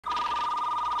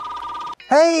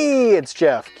Hey, it's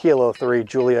Jeff, Kilo 3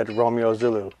 Juliet Romeo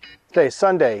Zulu. Today's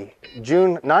Sunday,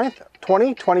 June 9th,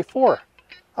 2024.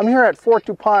 I'm here at Fort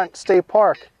DuPont State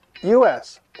Park,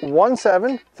 US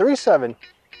 1737,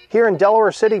 here in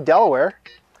Delaware City, Delaware.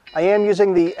 I am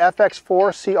using the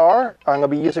FX-4CR. I'm going to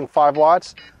be using 5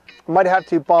 watts. I might have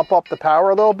to bump up the power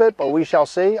a little bit, but we shall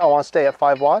see. I want to stay at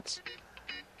 5 watts.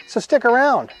 So stick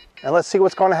around and let's see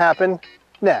what's going to happen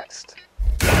next.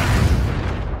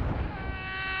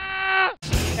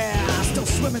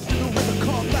 Swimming through the river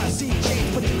called by sea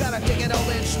change, but you gotta take it all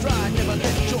in stride. Never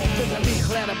let your vision be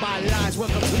clouded by lies.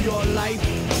 Welcome to your life.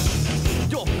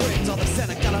 Your friends are the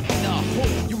center, gotta be the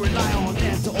hope. You rely on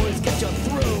them to always get you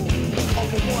through. All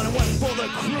for one and one for the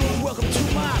crew. Welcome to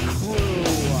my crew.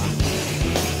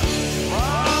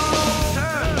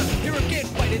 Here again,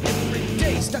 fighting every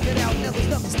day. Stuck it out, now there's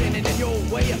nothing standing in your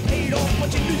way. You paid off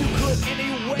what you knew you could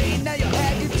anyway. Now you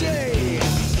had your day.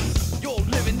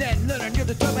 And learning your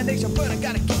determination burning,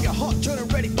 gotta keep your heart turning,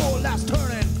 ready for last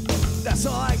turning. That's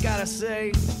all I gotta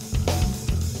say.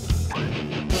 Don't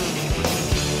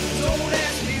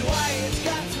ask me why it's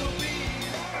got to be.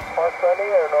 Park Sunday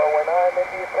Air, Norway 9,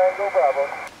 India Tango Bravo.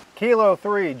 Kilo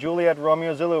 3 Juliet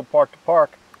Romeo Zulu, park to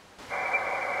park.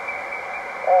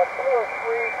 Kilo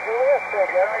 3 Juliet, say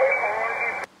again,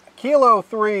 please. Kilo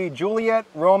 3 Juliet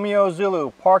Romeo Zulu,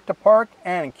 park to park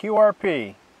and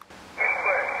QRP.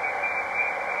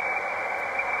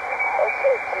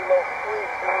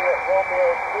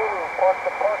 Park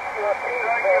to Park QRP,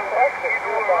 fantastic.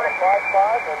 You're about a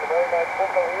 5.5 and a very nice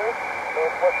signal here,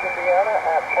 Northwest Indiana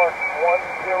at Park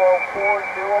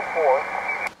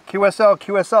 10404.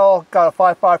 QSL got a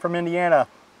 5.5 from Indiana.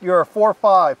 You're a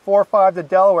 4.5 to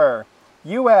Delaware.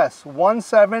 US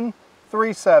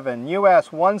 1737,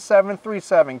 US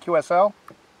 1737, QSL. Roger,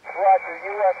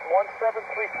 US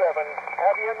 1737.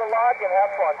 Have you in the lodge and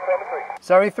have fun, 73.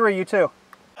 73, you too.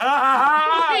 We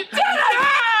did it!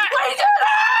 We did it!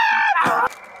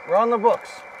 We're on the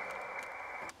books.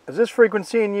 Is this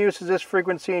frequency in use? Is this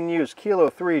frequency in use? Kilo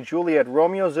 3 Juliet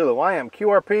Romeo Zulu. I am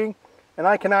QRP and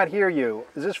I cannot hear you.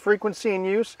 Is this frequency in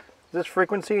use? Is this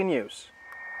frequency in use?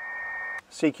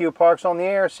 CQ Parks on the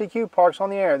air. CQ Parks on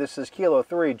the air. This is Kilo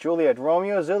 3 Juliet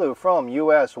Romeo Zulu from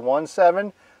US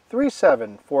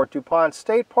 1737 Fort DuPont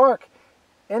State Park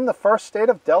in the first state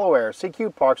of Delaware.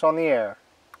 CQ Parks on the air.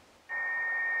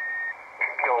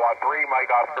 Kilowatt 3,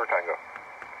 Mike Oscar Tango.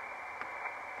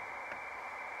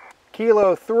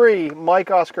 Kilo 3 Mike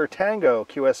Oscar Tango,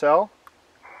 QSL. QSL,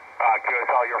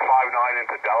 you're 5.9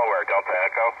 into Delaware, Delta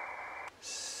Echo.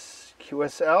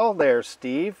 QSL there,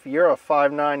 Steve. You're a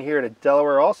 5.9 here to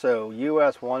Delaware also.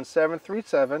 US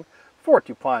 1737 Fort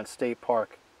DuPont State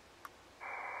Park.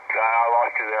 I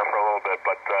lost you there for a little bit,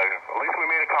 but at least we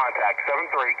made a contact.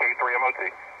 73 K3 MOT.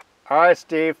 All right,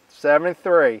 Steve.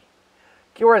 73.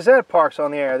 QRZ Parks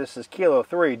on the air. This is Kilo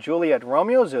 3 Juliet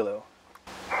Romeo Zulu.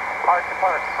 Park to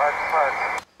Park, Park to Park.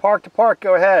 Park to park,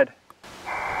 go ahead.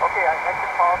 Okay, I make the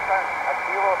call sign.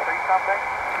 Kilo 3 something.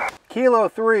 Kilo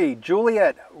 3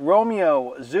 Juliet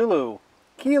Romeo Zulu.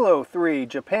 Kilo 3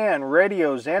 Japan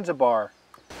Radio Zanzibar.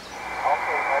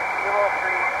 Okay, Kilo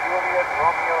 3 Juliet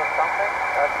Romeo something.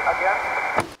 Again?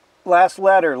 Last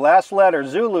letter,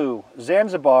 Zulu,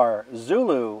 Zanzibar,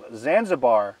 Zulu,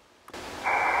 Zanzibar.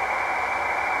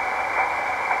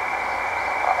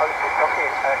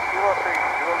 Kilo 3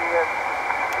 Juliet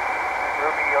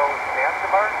Romeo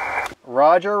Zanzibar.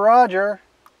 Roger, roger.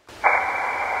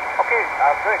 Okay,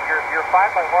 good. You're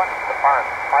 5 by 1 to the park,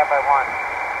 5 by 1,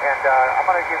 and I'm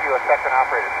going to give you a second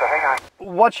operator. So hang on.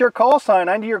 What's your call sign?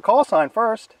 I need your call sign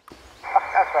first.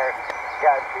 I'm sorry.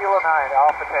 Yeah, it's Kilo 9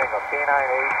 Alpha Tango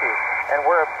K9AT, and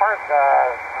we're at Park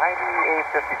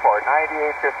 9854.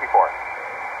 9854.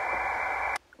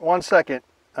 1 second.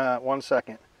 1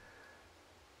 second.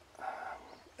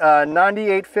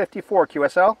 9854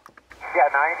 QSL. Yeah,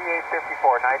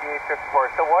 9854,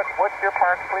 9854. So what's your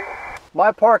park, please?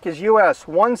 My park is US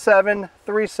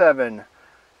 1737.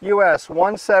 US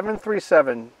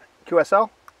 1737 QSL.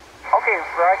 Okay,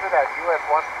 roger that. US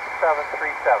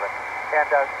 1737. And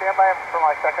stand by for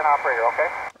my second operator,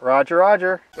 okay? Roger,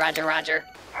 roger. Roger, roger.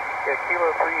 Yeah,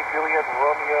 Kilo 3 Juliet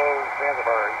Romeo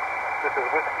Zanzibar. This is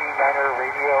Whiskey Niner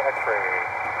Radio X-Ray.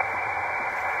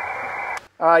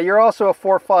 You're also a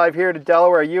 4.5 here to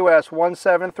Delaware, US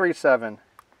 1737. All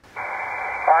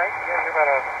right, yeah, you're about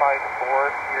a 5.4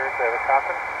 here to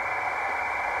Wisconsin.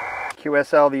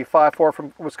 QSL, the 5.4 from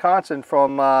Wisconsin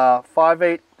from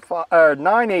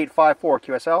 9854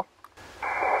 QSL.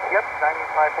 Yep,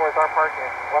 9854 is our park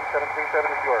and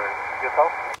 1737 is yours.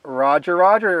 Yourself? Roger,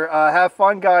 roger. Have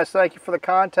fun, guys. Thank you for the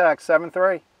contact.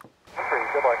 7-3.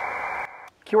 Good luck.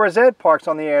 QRZ Parks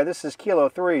on the air. This is Kilo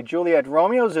 3, Juliet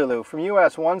Romeo Zulu from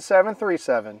US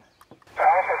 1737.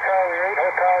 Alpha Charlie 8,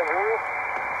 Hotel Zulu.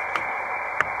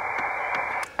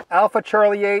 Alpha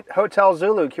Charlie 8, Hotel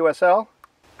Zulu, QSL.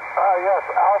 Yes,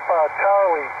 Alpha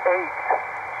Charlie 8,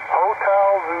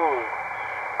 Hotel Zulu.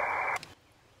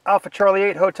 Alpha Charlie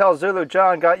 8, Hotel Zulu.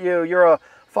 John, got you. You're a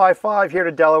 5-5 here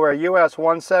to Delaware, US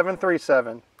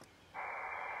 1737.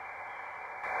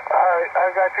 Alright,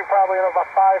 I've got you probably in about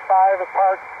 5-5 at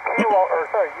Park Kilo, or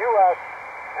sorry, US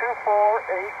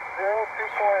 2480.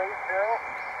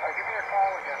 Give me your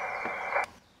call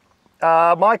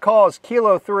again. My call is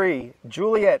Kilo 3,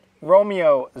 Juliet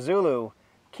Romeo Zulu.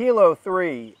 Kilo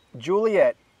 3,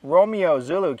 Juliet Romeo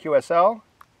Zulu, QSL.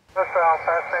 That's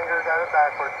fast finger, got it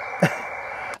backwards.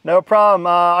 No problem.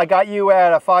 I got you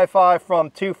at a 5-5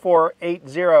 from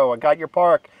 2480. I got your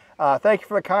park. Thank you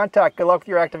for the contact. Good luck with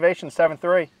your activation,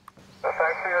 7-3. Thanks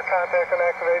for your contact and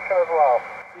activation as well.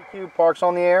 CQ Parks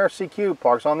on the air. CQ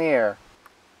Parks on the air.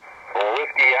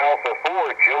 Whiskey Alpha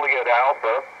 4, Juliet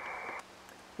Alpha.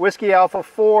 Whiskey Alpha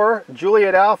 4,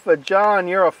 Juliet Alpha. John,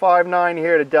 you're a 5-9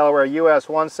 here to Delaware, US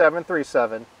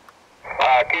 1737.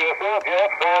 QSL,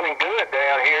 Jeff, sounding good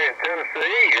down here in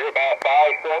Tennessee. You're about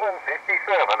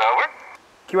 5757, over.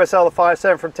 QSL the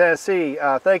 5-7 from Tennessee.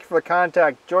 Thank you for the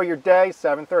contact. Enjoy your day,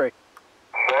 7-3.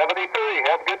 73,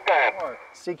 have a good time.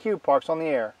 CQ Parks on the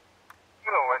air.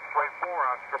 Kilo X-ray 4,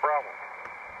 Oscar Bravo.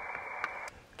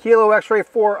 Kilo X-ray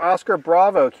 4, Oscar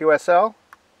Bravo, QSL.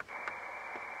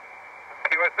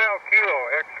 QSL, Kilo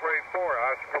X-ray 4,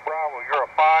 Oscar Bravo. You're a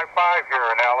 5-5 here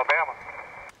in Alabama.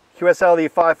 QSL the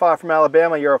 5-5 from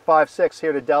Alabama. You're a 5-6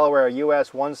 here to Delaware,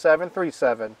 US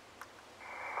 1737.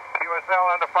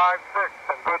 QSL and a 5-6,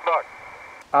 and good luck.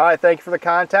 All right, thank you for the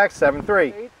contact,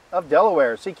 7-3 of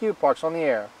Delaware. CQ Parks on the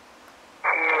air.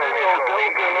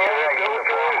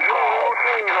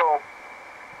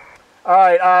 All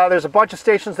right, there's a bunch of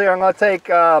stations there. I'm going to take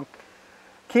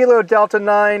Kilo Delta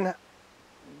 9,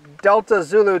 Delta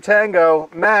Zulu Tango.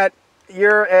 Matt,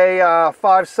 you're a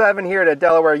 5-7 here to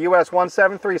Delaware, US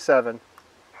 1737.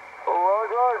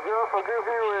 Roger, Jeff, I'll give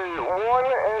you a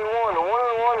 1-1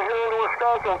 here in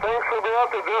Wisconsin. Thanks for the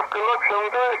update, Jeff. Good luck,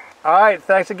 7-3. All right,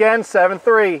 thanks again,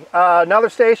 7-3. Another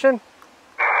station?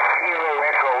 Kilo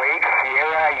Echo 8,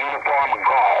 Sierra Uniform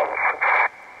Golf.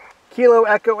 Kilo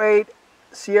Echo 8,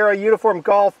 Sierra Uniform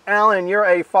Golf. Allen, you're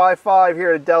a 5-5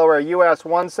 here to Delaware, US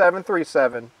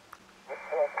 1737.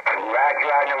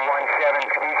 Roger,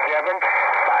 1737,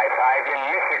 5-5 in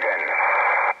Michigan.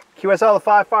 QSL the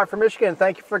 5-5 for Michigan.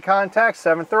 Thank you for contact,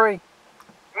 7-3.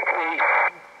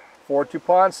 Fort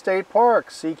DuPont State Park,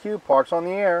 CQ Parks on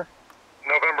the air.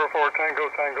 November 4 Tango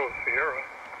Tango Sierra.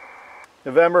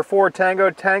 November 4 Tango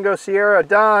Tango Sierra.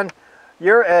 Don,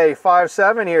 you're a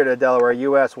 5-7 here to Delaware,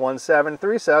 US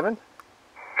 1737.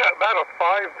 Got about a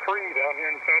 5-3 down here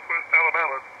in southwest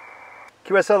Alabama.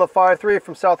 QSL the 5-3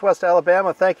 from Southwest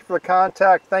Alabama. Thank you for the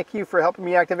contact. Thank you for helping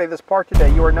me activate this park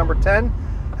today. You are number 10.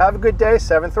 Have a good day,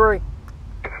 7-3.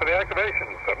 Thanks for the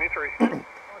activation, 73.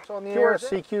 Parks on the air,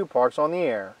 CQ Parks on the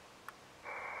air.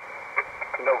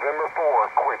 November 4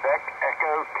 Quebec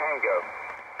Echo Tango.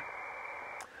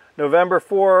 November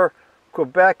 4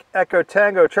 Quebec Echo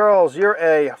Tango. Charles, you're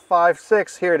a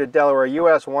 5-6 here to Delaware,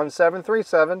 US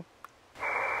 1737.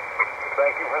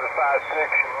 Thank you for the 5-6.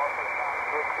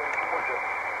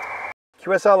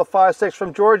 QSL the 5-6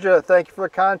 from Georgia. Thank you for the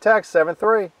contact,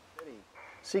 7-3.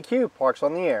 CQ Parks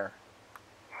on the air.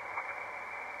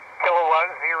 Kilo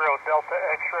 10 Delta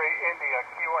X-ray India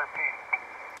QRP.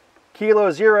 Kilo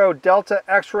 0 Delta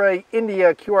X-ray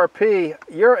India QRP.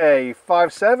 You're a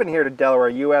 5-7 here to Delaware,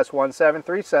 US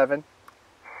 1737.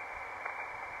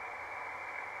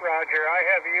 Roger, I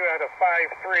have you at a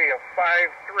 5-3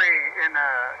 in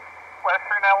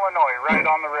western Illinois, right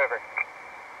on the river.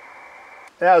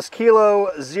 That was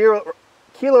Kilo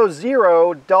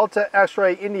 0 Delta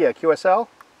X-ray India QSL.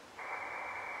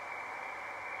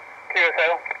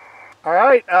 QSL. All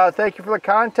right, thank you for the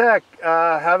contact.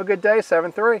 Have a good day,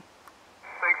 7-3.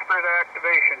 Thanks for the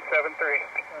activation,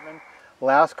 7-3.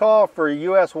 Last call for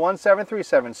US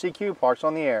 1737. CQ Parks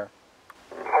on the air.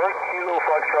 Port Kilo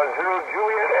Foxtrot 0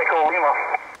 Juliet Echo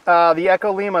Lima. The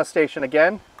Echo Lima station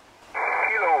again.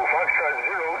 Kilo Foxtrot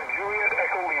 0 Juliet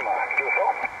Echo Lima.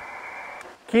 QSL.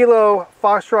 Kilo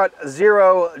Foxtrot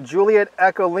 0 Juliet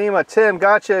Echo Lima. Tim,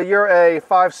 gotcha. You're a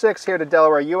 5-6 here to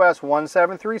Delaware, US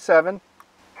 1737.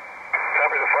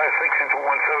 Copy the 5-6 into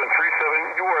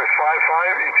 1737. You are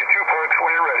 5-5 into 2 parks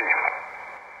when you're ready.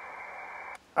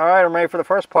 All right, I'm ready for the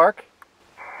first park.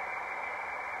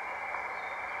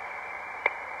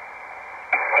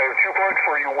 I have 2 parks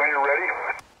for you when you're ready.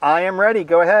 I am ready.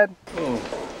 Go ahead.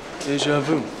 Deja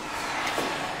vu.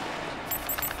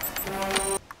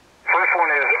 First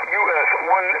one is US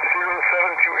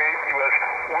 10728, US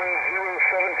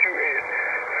 10728.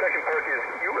 Second part is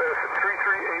US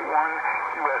 3381,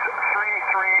 US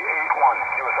 3381.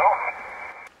 QSL?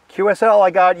 QSL, I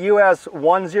got US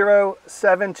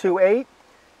 10728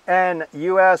 and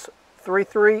US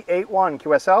 3381.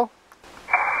 QSL?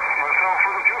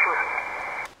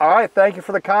 All right, thank you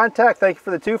for the contact. Thank you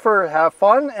for the twofer. Have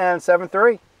fun, and 7-3. All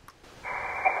right,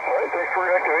 thanks for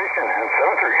your activation, and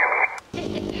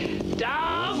 7-3.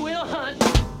 Dog will hunt.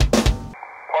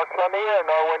 Parks on the air,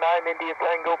 Norway 9, India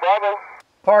Tango Bravo.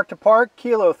 Park to park,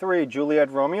 Kilo 3, Juliet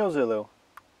Romeo Zulu. Okay,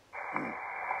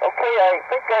 I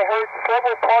think I heard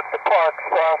several park to parks.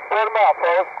 Spread them out,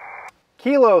 fellas.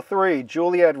 Kilo 3,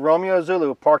 Juliet Romeo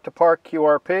Zulu, park to park,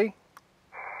 QRP.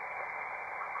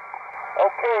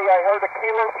 Okay, I heard a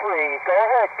Kilo 3. Go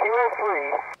ahead, Kilo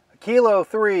 3. Kilo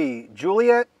 3,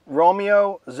 Juliet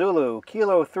Romeo Zulu.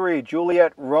 Kilo 3,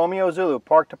 Juliet Romeo Zulu,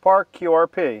 park to park,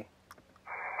 QRP.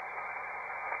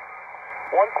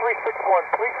 1361,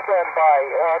 please stand by.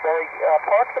 The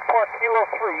park to park Kilo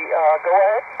 3, go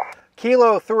ahead.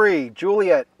 Kilo 3,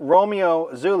 Juliet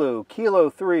Romeo Zulu. Kilo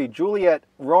 3, Juliet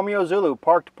Romeo Zulu,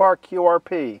 park to park,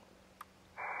 QRP.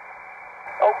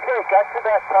 Okay, got you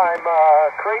that time.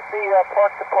 Create the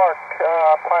park-to-park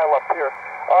pile up here.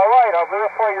 All right, I'll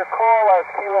verify your call as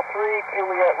Kilo 3,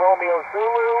 Juliet Romeo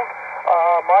Zulu.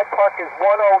 My park is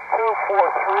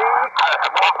 10243. My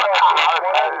park is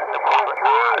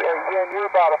 10243. Again, you're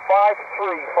about a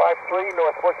 5-3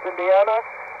 Northwest Indiana,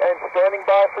 and standing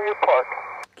by for your park.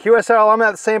 QSL, I'm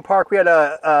at the same park. We had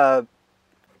a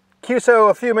QSO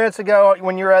a few minutes ago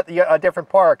when you were at a different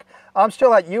park. I'm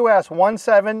still at US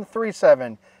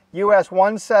 1737. US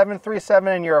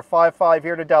 1737, and you're a 5-5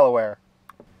 here to Delaware.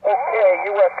 Okay,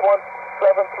 US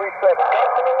 1737.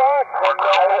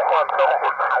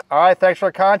 All right, thanks for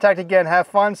the contact again. Have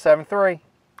fun, 7-3.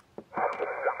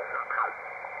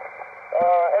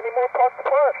 Any more park to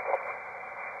park?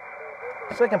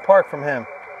 Second park from him.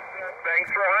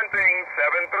 Thanks for hunting.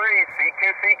 7-3,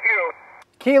 CQ.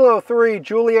 Kilo 3,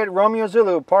 Juliet Romeo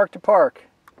Zulu, park to park.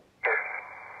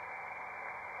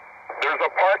 There's a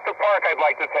park to park I'd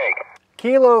like to take.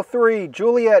 Kilo 3,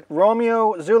 Juliet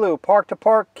Romeo Zulu, park to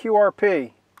park, QRP.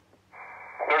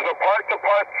 There's a park to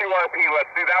park QRP. Let's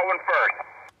do that one first.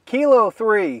 Kilo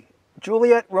 3,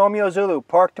 Juliet Romeo Zulu,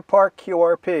 park to park,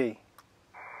 QRP.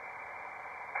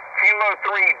 Kilo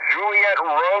 3, Juliet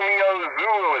Romeo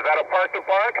Zulu. Is that a park to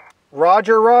park?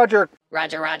 Roger, roger.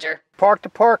 Roger, roger. Park to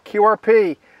park,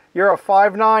 QRP. You're a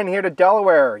 5-9 here to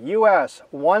Delaware. US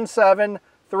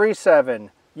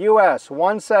 1737. US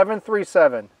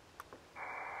 1737.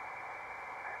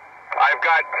 I've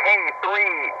got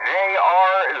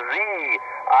K3JRZ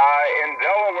in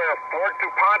Delaware, Fort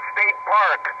DuPont State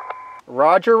Park.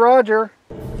 Roger, roger.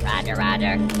 Roger,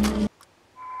 roger.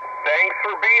 Thanks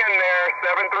for being there.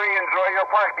 7-3, enjoy your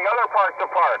park. The other park to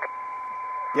park.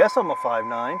 Yes, I'm a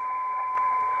 5-9.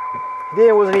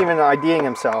 He wasn't even IDing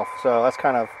himself, so that's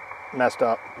kind of messed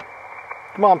up.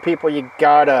 Come on, people, you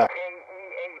gotta.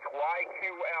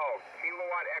 KE8YQL,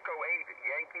 Kilowatt Echo 8,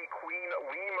 Yankee Queen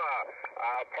Lima.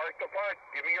 Park to park,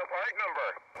 give me your park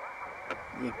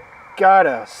number. You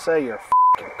gotta say your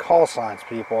f***ing call signs,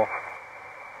 people.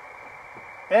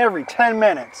 Every 10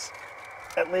 minutes,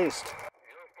 at least.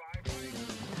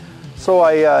 So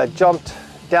I jumped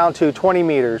down to 20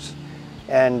 meters,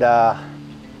 and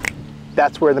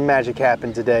that's where the magic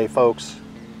happened today, folks.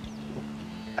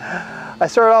 I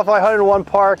started off my 101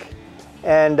 park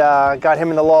and got him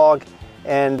in the log,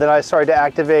 and then I started to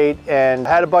activate and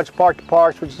had a bunch of park to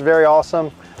parks, which is very awesome.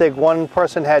 I think one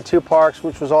person had 2 parks,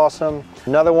 which was awesome.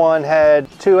 Another one had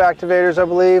 2 activators, I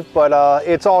believe, but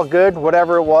it's all good,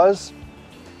 whatever it was.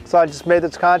 So I just made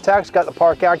those contacts, got the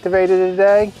park activated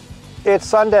today. It's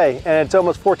Sunday and it's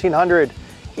almost 1400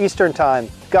 Eastern time.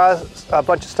 Got a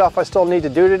bunch of stuff I still need to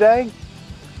do today.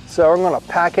 So I'm gonna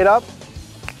pack it up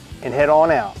and head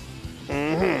on out.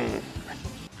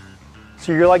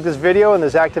 So if you like this video and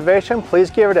this activation,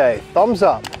 please give it a thumbs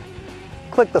up.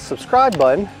 Click the subscribe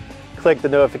button. Click the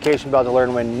notification bell to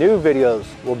learn when new videos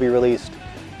will be released.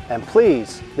 And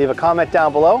please leave a comment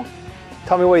down below.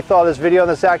 Tell me what you thought of this video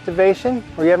and this activation,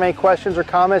 or you have any questions or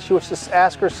comments you wish to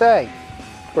ask or say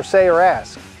or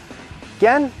ask.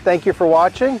 Again, thank you for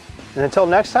watching, and until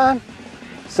next time,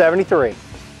 73.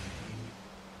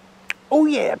 Oh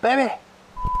yeah, baby.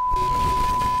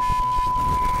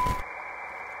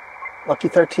 Lucky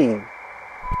 13.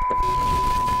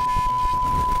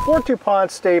 Fort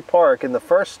DuPont State Park in the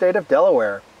first state of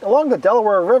Delaware, along the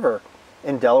Delaware River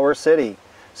in Delaware City.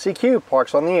 CQ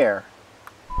Parks on the Air.